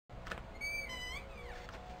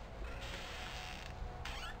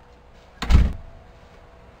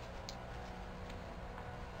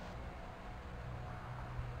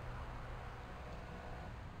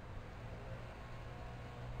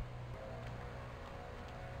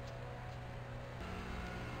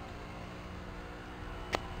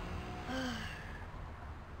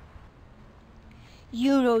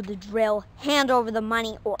You know the drill. Hand over the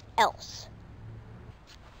money or else.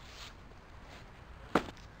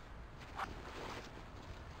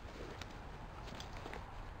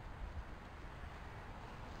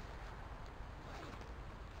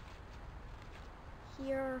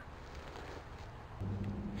 Here.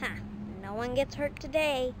 Ha, no one gets hurt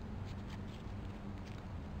today.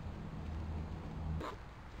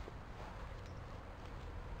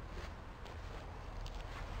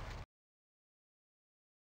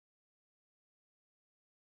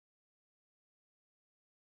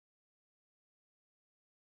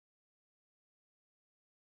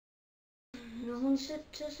 No one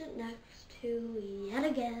to sit next to yet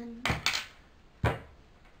again.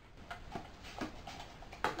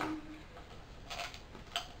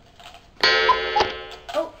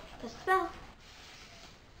 Oh, the spell.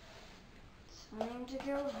 Time to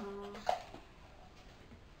go home.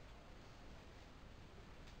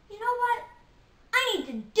 You know what? I need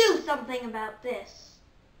to do something about this.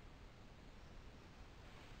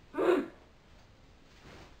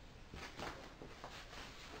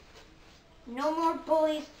 No more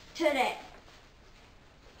bullies today.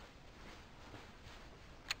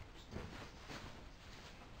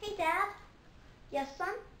 Hey, Dad. Yes,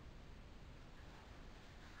 son?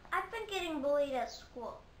 I've been getting bullied at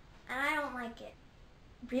school, and I don't like it.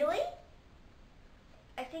 Really?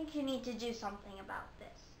 I think you need to do something about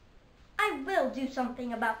this. I will do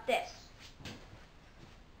something about this.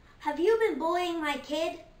 Have you been bullying my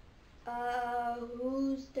kid?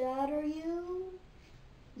 Whose dad are you?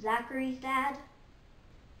 Zachary's dad.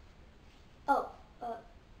 Oh, I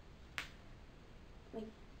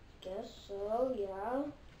guess so, yeah.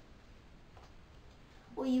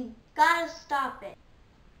 Well, you gotta stop it.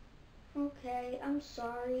 Okay, I'm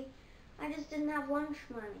sorry. I just didn't have lunch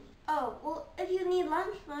money. Oh, well, if you need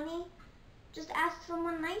lunch money, just ask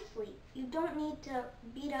someone nicely. You don't need to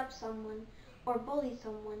beat up someone or bully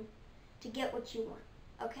someone to get what you want,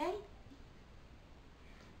 okay?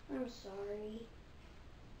 I'm sorry.